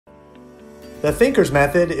The Thinker's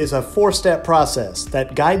Method is a 4-step process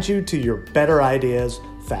that guides you to your better ideas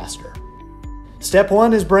faster. Step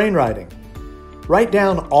 1 is brainwriting. Write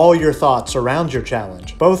down all your thoughts around your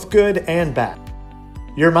challenge, both good and bad.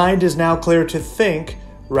 Your mind is now clear to think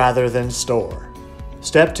rather than store.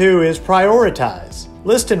 Step 2 is prioritize.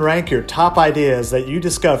 List and rank your top ideas that you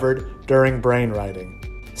discovered during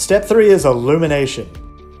brainwriting. Step 3 is illumination.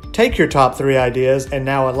 Take your top 3 ideas and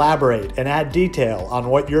now elaborate and add detail on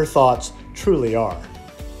what your thoughts truly are.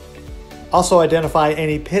 Also identify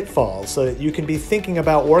any pitfalls so that you can be thinking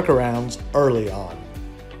about workarounds early on.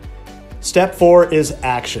 Step 4 is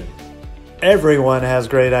action. Everyone has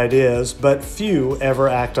great ideas, but few ever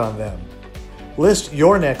act on them. List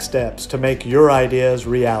your next steps to make your ideas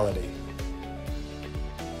reality.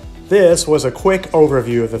 This was a quick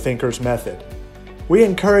overview of the Thinker's Method. We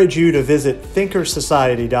encourage you to visit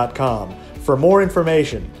thinkersociety.com for more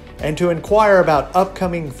information and to inquire about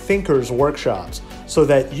upcoming Thinkers workshops so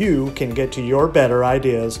that you can get to your better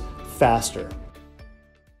ideas faster.